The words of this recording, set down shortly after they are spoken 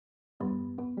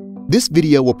This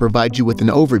video will provide you with an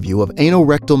overview of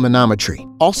anorectal manometry,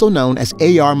 also known as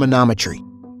AR manometry.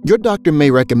 Your doctor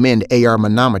may recommend AR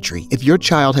manometry if your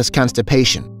child has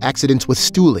constipation, accidents with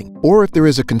stooling, or if there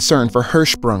is a concern for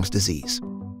Hirschsprung's disease.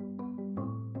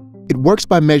 It works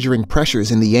by measuring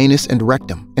pressures in the anus and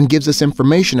rectum and gives us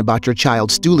information about your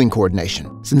child's stooling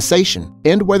coordination, sensation,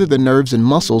 and whether the nerves and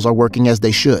muscles are working as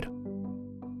they should.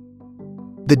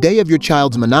 The day of your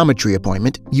child's manometry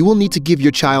appointment, you will need to give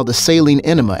your child a saline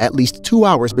enema at least 2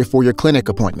 hours before your clinic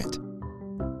appointment.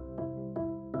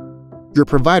 Your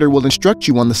provider will instruct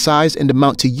you on the size and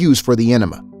amount to use for the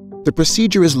enema. The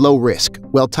procedure is low risk,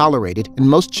 well tolerated, and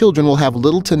most children will have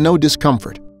little to no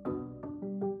discomfort.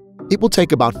 It will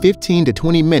take about 15 to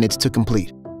 20 minutes to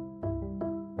complete.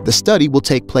 The study will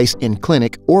take place in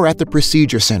clinic or at the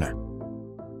procedure center.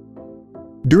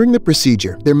 During the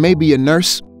procedure, there may be a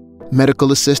nurse,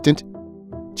 medical assistant,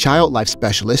 child life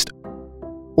specialist,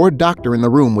 or doctor in the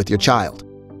room with your child.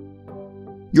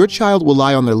 Your child will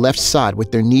lie on their left side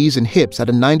with their knees and hips at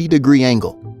a 90-degree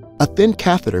angle. A thin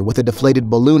catheter with a deflated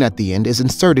balloon at the end is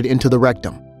inserted into the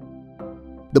rectum.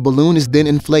 The balloon is then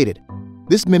inflated.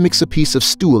 This mimics a piece of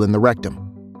stool in the rectum.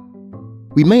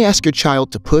 We may ask your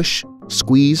child to push,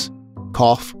 squeeze,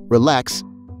 cough, relax,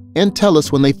 and tell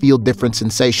us when they feel different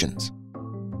sensations.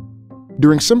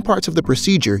 During some parts of the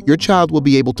procedure, your child will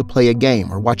be able to play a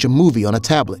game or watch a movie on a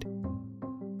tablet.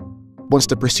 Once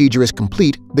the procedure is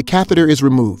complete, the catheter is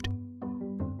removed.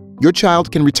 Your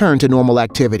child can return to normal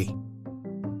activity.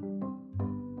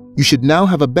 You should now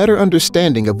have a better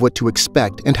understanding of what to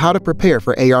expect and how to prepare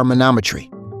for AR manometry.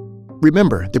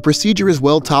 Remember, the procedure is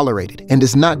well tolerated and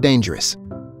is not dangerous.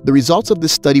 The results of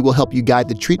this study will help you guide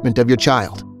the treatment of your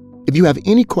child. If you have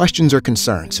any questions or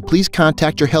concerns, please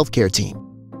contact your healthcare team.